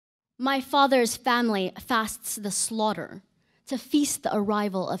My father's family fasts the slaughter to feast the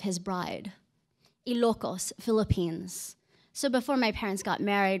arrival of his bride. Ilocos, Philippines. So before my parents got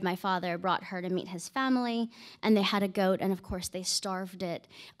married, my father brought her to meet his family, and they had a goat, and of course they starved it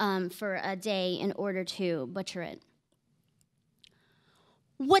for a day in order to butcher it.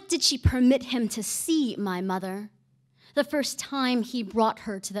 What did she permit him to see, my mother? The first time he brought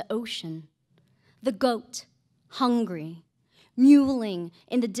her to the ocean. The goat, hungry, mewling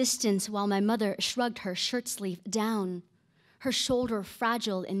in the distance while my mother shrugged her shirt sleeve down, her shoulder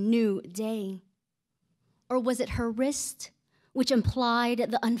fragile in new day. Or was it her wrist, which implied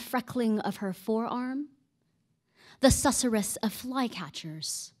the unfreckling of her forearm? The susurrus of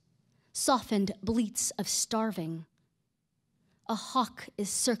flycatchers, softened bleats of starving. A hawk is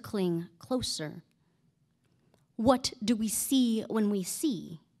circling closer. What do we see when we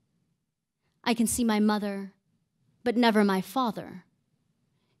see? I can see my mother, but never my father.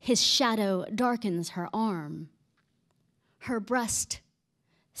 His shadow darkens her arm. Her breast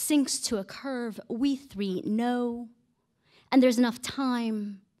sinks to a curve we three know, and there's enough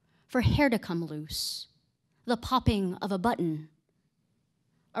time for hair to come loose, the popping of a button.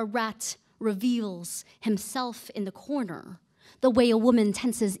 A rat reveals himself in the corner, the way a woman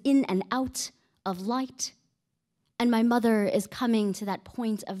tenses in and out of light, and my mother is coming to that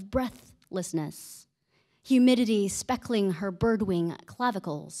point of breathlessness, humidity speckling her birdwing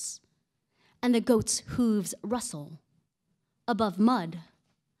clavicles, and the goat's hooves rustle above mud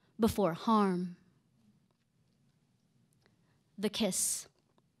before harm. The kiss.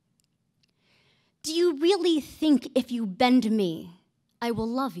 Do you really think if you bend me, I will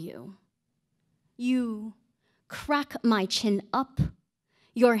love you? You crack my chin up,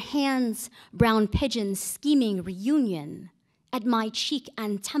 your hands brown pigeons scheming reunion at my cheek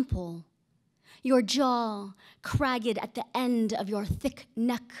and temple, your jaw cragged at the end of your thick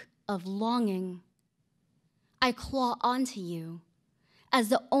neck of longing. I claw onto you as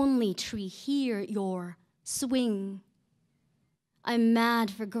the only tree here, your swing. I'm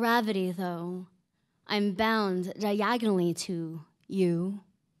mad for gravity, though. I'm bound diagonally to you.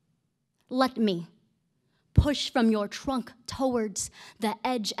 Let me push from your trunk towards the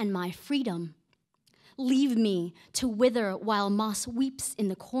edge and my freedom. Leave me to wither while moss weeps in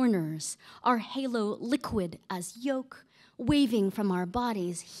the corners, our halo liquid as yolk, waving from our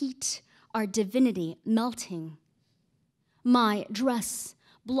bodies, heat, our divinity melting. My dress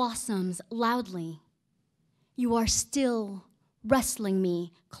blossoms loudly. You are still wrestling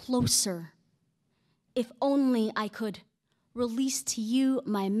me closer. If only I could release to you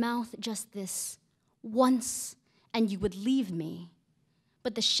my mouth just this once, and you would leave me.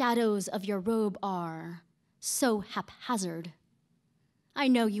 But the shadows of your robe are so haphazard. I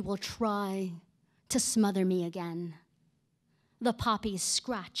know you will try to smother me again. The poppies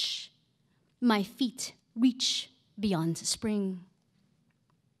scratch. My feet reach beyond spring.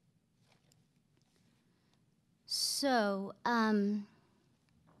 So,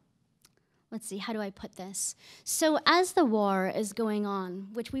 let's see, how do I put this? So as the war is going on,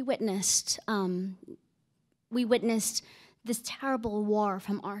 which we witnessed this terrible war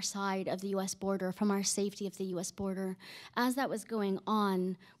from our side of the US border, from our safety of the US border. As that was going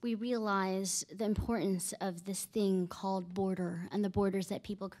on, we realized the importance of this thing called border and the borders that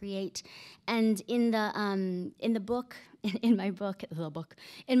people create. And in the book, in my book,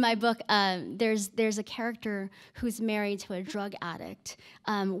 there's a character who's married to a drug addict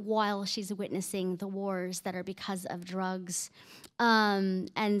while she's witnessing the wars that are because of drugs.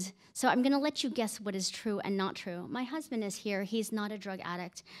 And so I'm gonna let you guess what is true and not true. My husband is here, he's not a drug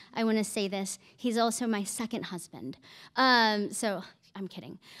addict. I wanna say this, he's also my second husband. So, I'm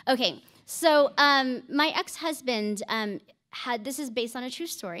kidding. Okay, so my ex-husband this is based on a true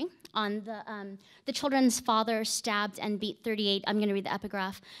story, on the children's father stabbed and beat 38, I'm gonna read the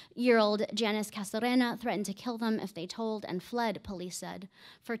epigraph, year-old Janice Castorena threatened to kill them if they told and fled, police said.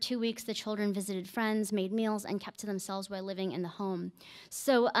 For 2 weeks, the children visited friends, made meals, and kept to themselves while living in the home.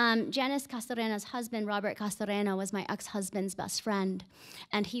 So Janice Castorena's husband, Robert Castorena, was my ex-husband's best friend,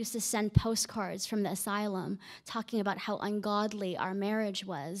 and he used to send postcards from the asylum talking about how ungodly our marriage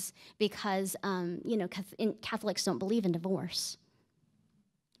was because, Catholics don't believe in divorce.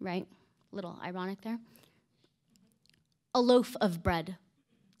 Right? Little ironic there. A loaf of bread.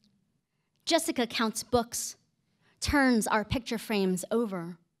 Jessica counts books, turns our picture frames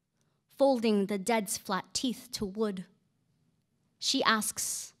over, folding the dead's flat teeth to wood. She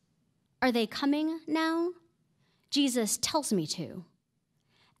asks, "Are they coming now?" Jesus tells me to.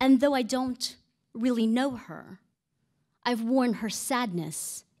 And though I don't really know her, I've worn her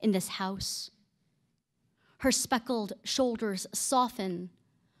sadness in this house. Her speckled shoulders soften,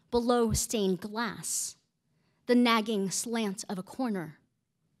 below stained glass, the nagging slant of a corner.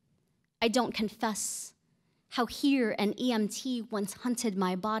 I don't confess how here an EMT once hunted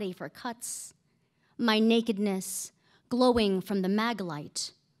my body for cuts, my nakedness glowing from the mag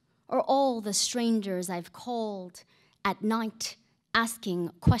light, or all the strangers I've called at night asking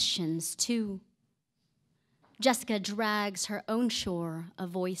questions too. Jessica drags her own shore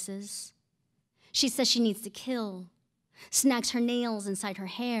of voices. She says she needs to kill, snags her nails inside her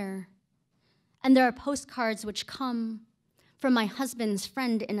hair. And there are postcards which come from my husband's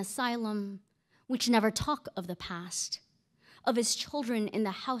friend in asylum, which never talk of the past, of his children in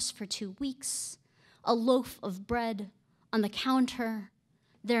the house for 2 weeks, a loaf of bread on the counter,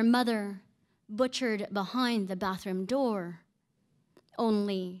 their mother butchered behind the bathroom door.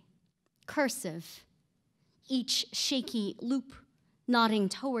 Only cursive, each shaky loop nodding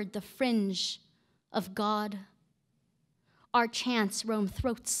toward the fringe of God. Our chants roam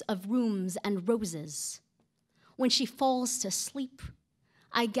throats of rooms and roses. When she falls to sleep,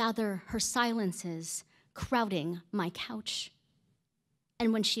 I gather her silences crowding my couch.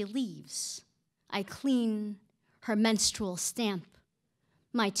 And when she leaves, I clean her menstrual stamp,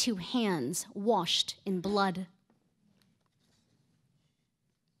 my 2 hands washed in blood.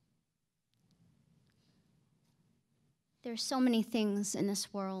 There are so many things in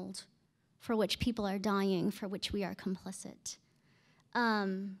this world for which people are dying, for which we are complicit.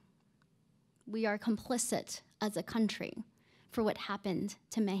 We are complicit as a country for what happened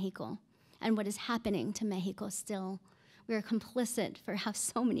to Mexico and what is happening to Mexico still. We are complicit for how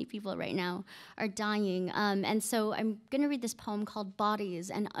so many people right now are dying. And so I'm going to read this poem called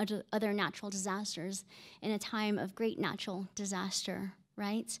Bodies and Other Natural Disasters in a time of great natural disaster,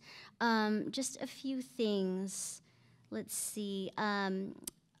 right? Just a few things. Let's see. I'm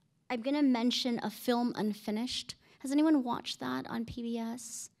going to mention a film Unfinished. Has anyone watched that on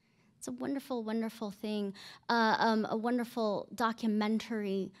PBS? It's a wonderful, wonderful thing, a wonderful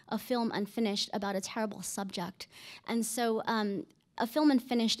documentary, a film Unfinished about a terrible subject. And so a film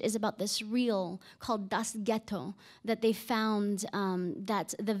Unfinished is about this reel called Das Ghetto that they found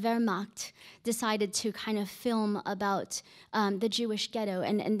that the Wehrmacht decided to kind of film about the Jewish ghetto,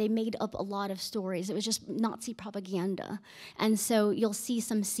 and they made up a lot of stories. It was just Nazi propaganda. And so you'll see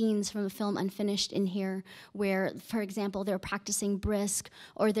some scenes from a film Unfinished in here where, for example, they're practicing brisk,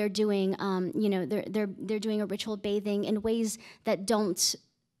 or they're doing, they're doing a ritual bathing in ways that don't,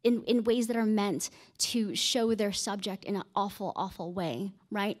 in ways that are meant to show their subject in an awful, awful way,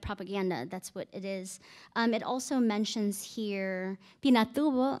 right? Propaganda, that's what it is. It also mentions here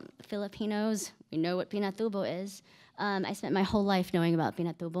Pinatubo. Filipinos, we know what Pinatubo is. I spent my whole life knowing about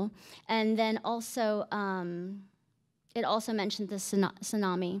Pinatubo. And then also, it also mentioned the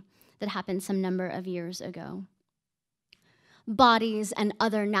tsunami that happened some number of years ago. Bodies and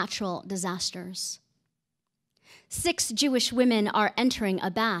other natural disasters. 6 Jewish women are entering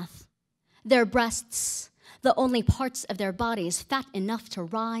a bath. Their breasts, the only parts of their bodies fat enough to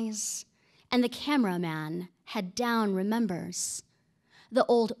rise, and the cameraman, head down, remembers. The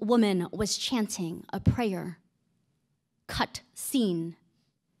old woman was chanting a prayer. Cut scene.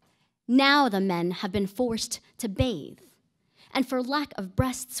 Now the men have been forced to bathe, and for lack of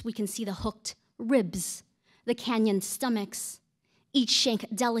breasts, we can see the hooked ribs, the canyoned stomachs, each shank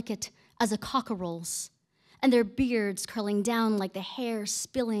delicate as a cockerel's, and their beards curling down like the hair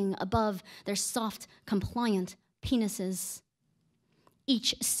spilling above their soft, compliant penises.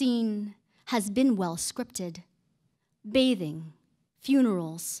 Each scene has been well scripted. Bathing,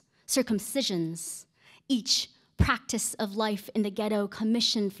 funerals, circumcisions, each practice of life in the ghetto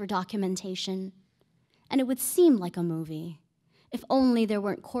commissioned for documentation. And it would seem like a movie, if only there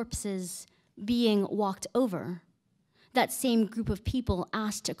weren't corpses being walked over. That same group of people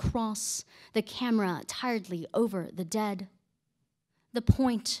asked to cross the camera tiredly over the dead. The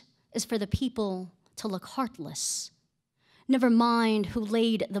point is for the people to look heartless. Never mind who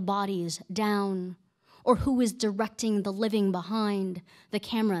laid the bodies down or who is directing the living behind the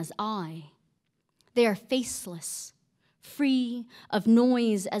camera's eye. They are faceless, free of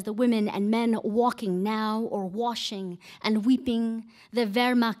noise as the women and men walking now or washing and weeping, the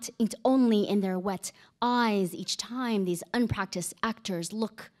Wehrmacht inked only in their wet eyes each time these unpracticed actors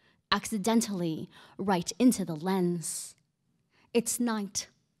look accidentally right into the lens. It's night.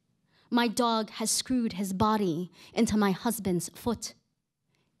 My dog has screwed his body into my husband's foot.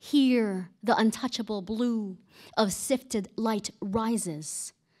 Here, the untouchable blue of sifted light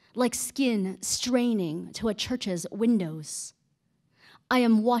rises, like skin straining to a church's windows. I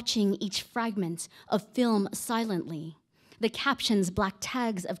am watching each fragment of film silently, the captions black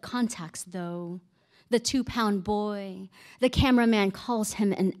tags of contacts, though, The 2-pound boy, the cameraman calls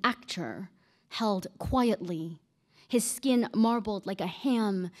him an actor, held quietly. His skin marbled like a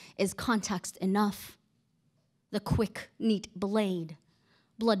ham is context enough. The quick, neat blade,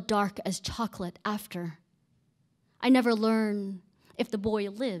 blood dark as chocolate after. I never learn if the boy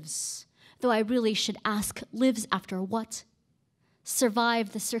lives, though I really should ask, lives after what?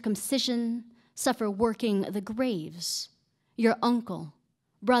 Survive the circumcision, suffer working the graves. Your uncle,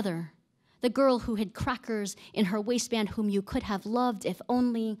 brother, the girl who hid crackers in her waistband whom you could have loved if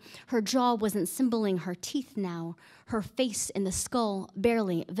only her jaw wasn't symboling her teeth now, her face in the skull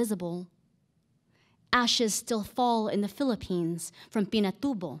barely visible. Ashes still fall in the Philippines from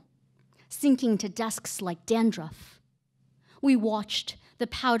Pinatubo, sinking to desks like dandruff. We watched the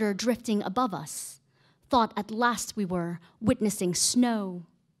powder drifting above us, thought at last we were witnessing snow.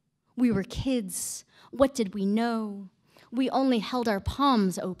 We were kids. What did we know? We only held our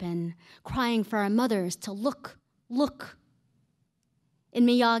palms open, crying for our mothers to look, look. In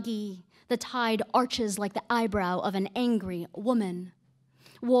Miyagi, the tide arches like the eyebrow of an angry woman.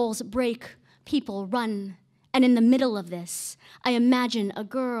 Walls break, people run, and in the middle of this, I imagine a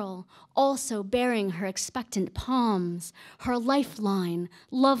girl also bearing her expectant palms, her lifeline,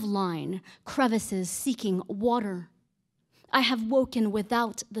 love line, crevices seeking water. I have woken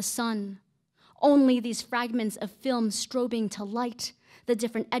without the sun. Only these fragments of film strobing to light the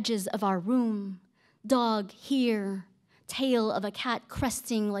different edges of our room. Dog here, tail of a cat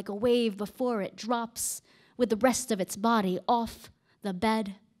cresting like a wave before it drops with the rest of its body off the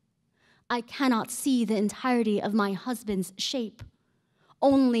bed. I cannot see the entirety of my husband's shape,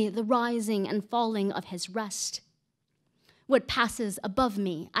 only the rising and falling of his rest. What passes above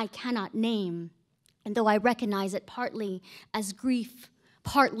me I cannot name, and though I recognize it partly as grief,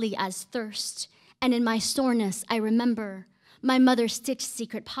 partly as thirst, and in my soreness I remember my mother stitched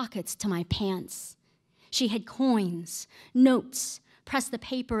secret pockets to my pants. She had coins, notes, pressed the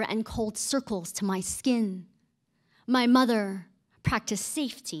paper and cold circles to my skin. My mother practiced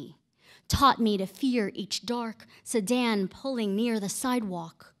safety, taught me to fear each dark sedan pulling near the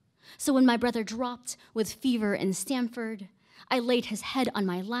sidewalk. So when my brother dropped with fever in Stanford, I laid his head on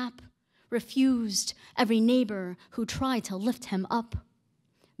my lap, refused every neighbor who tried to lift him up.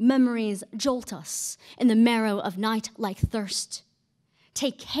 Memories jolt us in the marrow of night like thirst.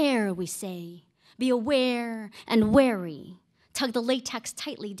 Take care, we say. Be aware and wary. Tug the latex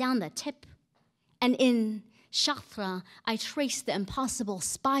tightly down the tip. And in Chatra, I trace the impossible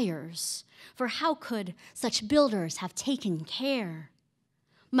spires. For how could such builders have taken care?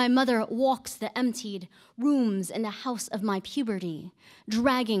 My mother walks the emptied rooms in the house of my puberty,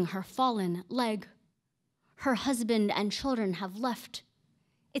 dragging her fallen leg. Her husband and children have left.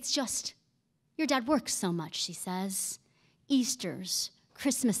 It's just, your dad works so much, she says. Easters,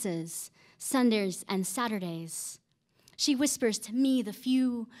 Christmases, Sundays and Saturdays. She whispers to me the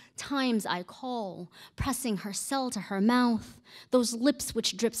few times I call, pressing her cell to her mouth, those lips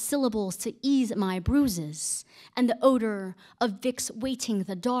which drip syllables to ease my bruises, and the odor of Vicks waiting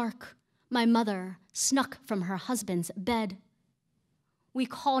the dark, my mother snuck from her husband's bed. We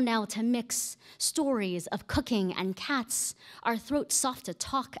call now to mix stories of cooking and cats, our throats soft to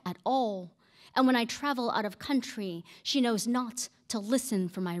talk at all, and when I travel out of country, she knows not to listen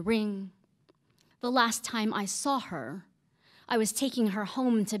for my ring. The last time I saw her, I was taking her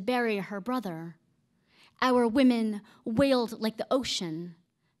home to bury her brother. Our women wailed like the ocean,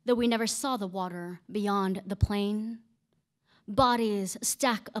 though we never saw the water beyond the plain. Bodies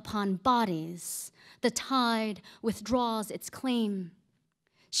stack upon bodies. The tide withdraws its claim.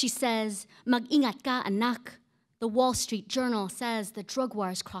 She says, "Mag-ingat ka, anak." The Wall Street Journal says the drug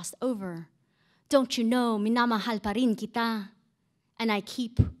wars crossed over. Don't you know, minamahal pa rin kita? And I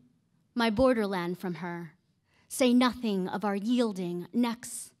keep my borderland from her. Say nothing of our yielding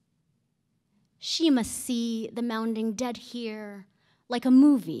necks. She must see the mounding dead here like a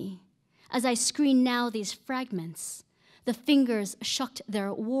movie. As I screen now these fragments, the fingers shucked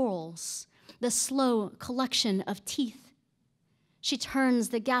their whorls, the slow collection of teeth. She turns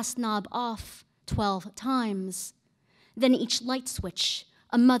the gas knob off 12 times, then each light switch,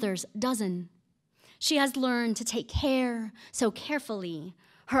 a mother's dozen. She has learned to take care so carefully,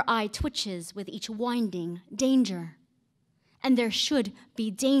 her eye twitches with each winding danger. And there should be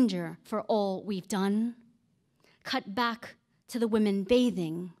danger for all we've done. Cut back to the women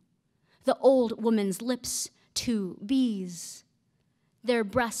bathing, the old woman's lips to bees. Their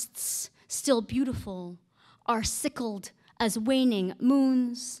breasts, still beautiful, are sickled as waning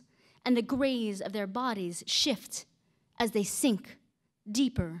moons, and the grays of their bodies shift as they sink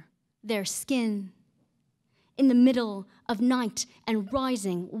deeper their skin. In the middle of night and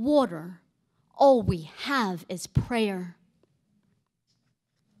rising water, all we have is prayer.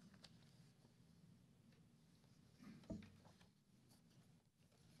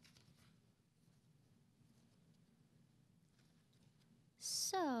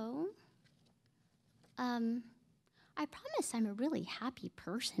 So, I promise I'm a really happy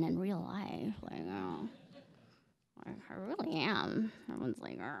person in real life. Like, oh, I really am. Everyone's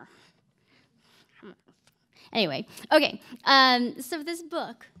like, anyway, okay. So this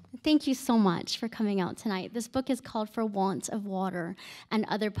book, thank you so much for coming out tonight. This book is called For Want of Water and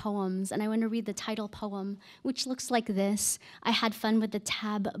Other Poems, and I want to read the title poem, which looks like this. I had fun with the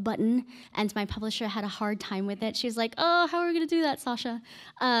tab button, and my publisher had a hard time with it. She was like, oh, how are we going to do that, Sasha?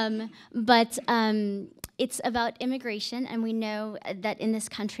 But it's about immigration, and we know that in this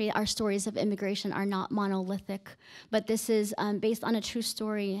country, our stories of immigration are not monolithic, but this is based on a true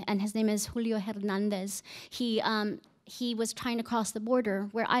story, and his name is Julio Hernandez. He was trying to cross the border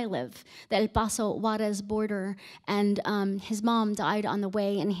where I live, the El Paso Juarez border, and his mom died on the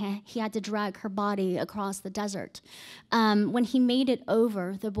way, and he had to drag her body across the desert. When he made it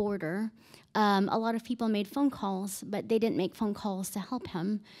over the border, a lot of people made phone calls, but they didn't make phone calls to help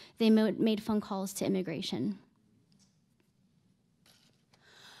him. They made phone calls to immigration.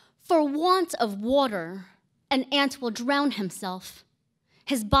 For want of water, an ant will drown himself,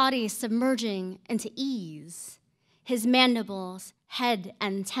 his body submerging into ease, his mandibles, head,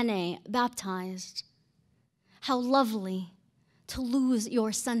 antennae baptized. How lovely to lose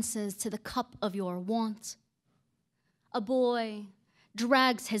your senses to the cup of your want. A boy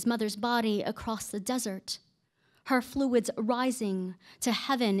drags his mother's body across the desert, her fluids rising to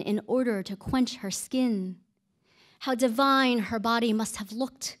heaven in order to quench her skin. How divine her body must have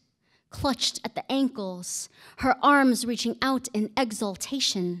looked, clutched at the ankles, her arms reaching out in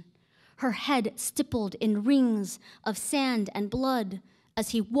exaltation, her head stippled in rings of sand and blood as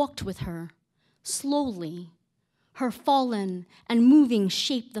he walked with her, slowly, her fallen and moving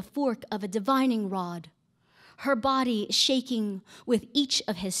shape the fork of a divining rod, her body shaking with each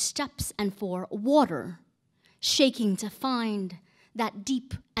of his steps and for water, shaking to find that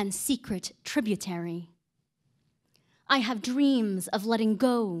deep and secret tributary. I have dreams of letting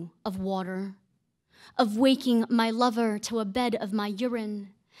go of water, of waking my lover to a bed of my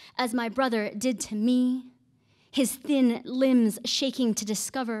urine, as my brother did to me, his thin limbs shaking to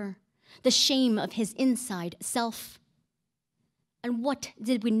discover the shame of his inside self. And what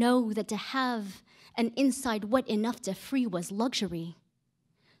did we know that to have an inside wet enough to free was luxury?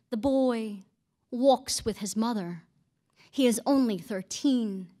 The boy walks with his mother. He is only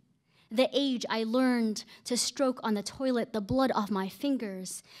 13. The age I learned to stroke on the toilet the blood off my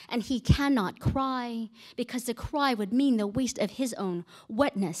fingers, and he cannot cry, because to cry would mean the waste of his own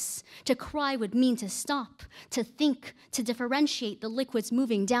wetness. To cry would mean to stop, to think, to differentiate the liquids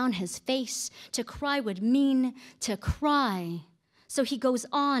moving down his face. To cry would mean to cry. So he goes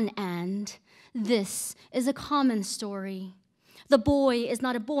on, and this is a common story. The boy is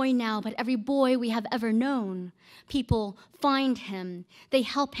not a boy now, but every boy we have ever known. People find him. They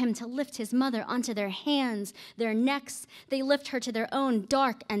help him to lift his mother onto their hands, their necks. They lift her to their own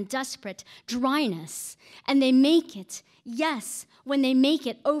dark and desperate dryness. And they make it, yes, when they make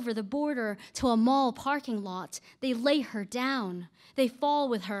it over the border to a mall parking lot, they lay her down. They fall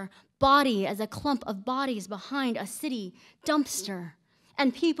with her body as a clump of bodies behind a city dumpster.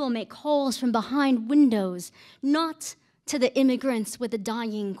 And people make calls from behind windows, not to the immigrants with the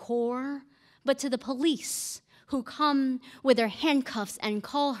dying core, but to the police who come with their handcuffs and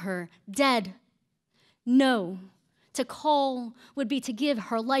call her dead. No, to call would be to give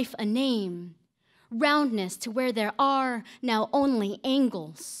her life a name, roundness to where there are now only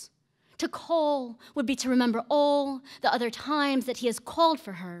angles. To call would be to remember all the other times that he has called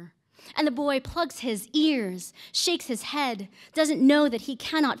for her. And the boy plugs his ears, shakes his head, doesn't know that he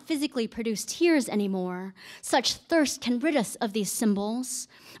cannot physically produce tears anymore. Such thirst can rid us of these symbols,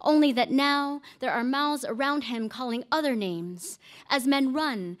 only that now there are mouths around him calling other names, as men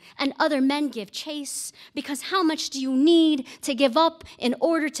run and other men give chase, because how much do you need to give up in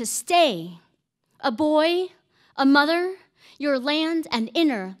order to stay? A boy, a mother, your land and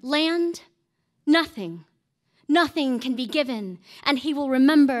inner land, nothing. Nothing can be given, and he will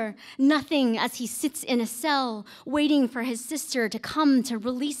remember nothing as he sits in a cell waiting for his sister to come to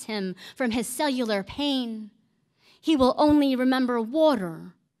release him from his cellular pain. He will only remember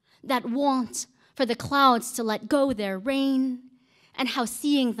water, that want for the clouds to let go their rain, and how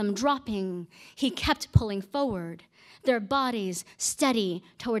seeing them dropping, he kept pulling forward, their bodies steady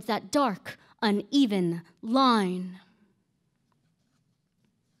towards that dark, uneven line.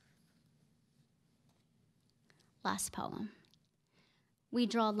 Last poem. We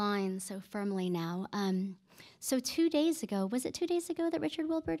draw lines so firmly now. So 2 days ago, was it 2 days ago that Richard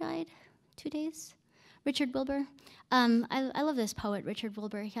Wilbur died? 2 days? Richard Wilbur. I love this poet, Richard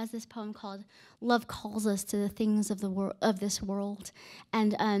Wilbur. He has this poem called "Love Calls Us to the Things of this World,"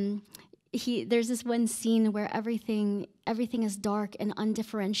 and there's this one scene where everything is dark and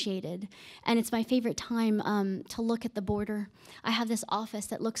undifferentiated, and it's my favorite time to look at the border. I have this office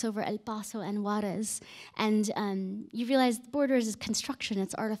that looks over El Paso and Juarez, and you realize the border is construction;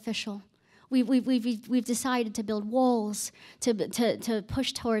 it's artificial. We've decided to build walls to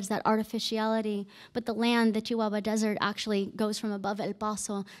push towards that artificiality, but the land, the Chihuahua Desert, actually goes from above El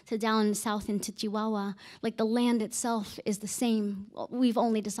Paso to down south into Chihuahua. Like the land itself is the same. We've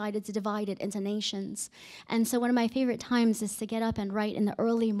only decided to divide it into nations. And so one of my favorite times is to get up and write in the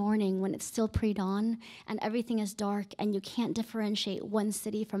early morning when it's still pre-dawn and everything is dark and you can't differentiate one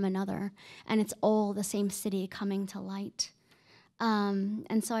city from another, and it's all the same city coming to light.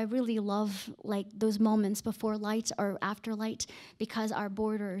 And so I really love like those moments before light or after light because our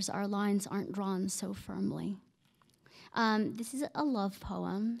borders, our lines aren't drawn so firmly. This is a love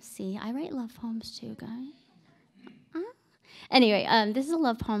poem. See, I write love poems too, guys. Anyway, this is a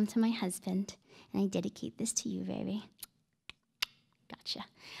love poem to my husband, and I dedicate this to you, baby. Gotcha.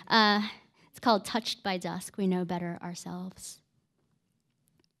 It's called Touched by Dusk, We Know Better Ourselves.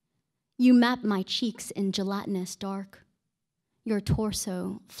 You map my cheeks in gelatinous dark, your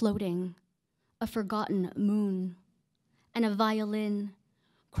torso floating, a forgotten moon, and a violin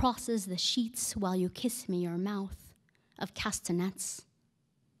crosses the sheets while you kiss me your mouth of castanets.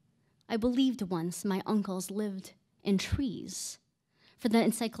 I believed once my uncles lived in trees for the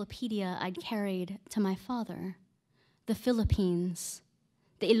encyclopedia I'd carried to my father, the Philippines,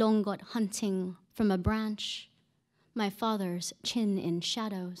 the Ilonggot hunting from a branch, my father's chin in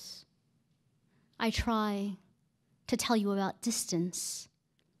shadows. I try to tell you about distance,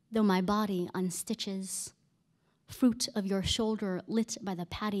 though my body unstitches, fruit of your shoulder lit by the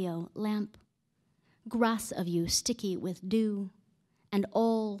patio lamp, grass of you sticky with dew, and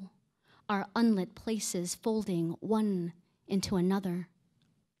all our unlit places folding one into another.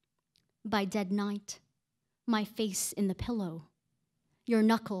 By dead night, my face in the pillow, your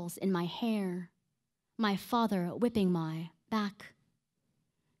knuckles in my hair, my father whipping my back.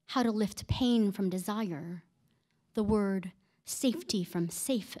 How to lift pain from desire, the word safety from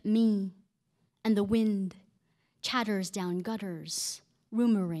safe me, and the wind chatters down gutters,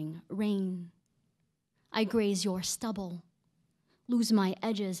 rumoring rain. I graze your stubble, lose my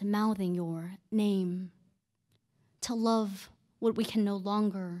edges mouthing your name. To love what we can no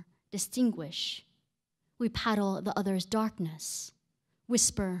longer distinguish, we paddle the other's darkness,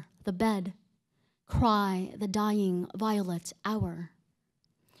 whisper the bed, cry the dying violet hour.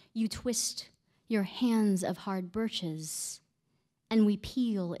 You twist your hands of hard birches, and we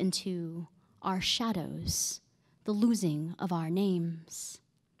peel into our shadows, the losing of our names.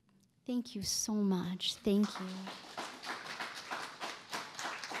 Thank you so much. Thank you.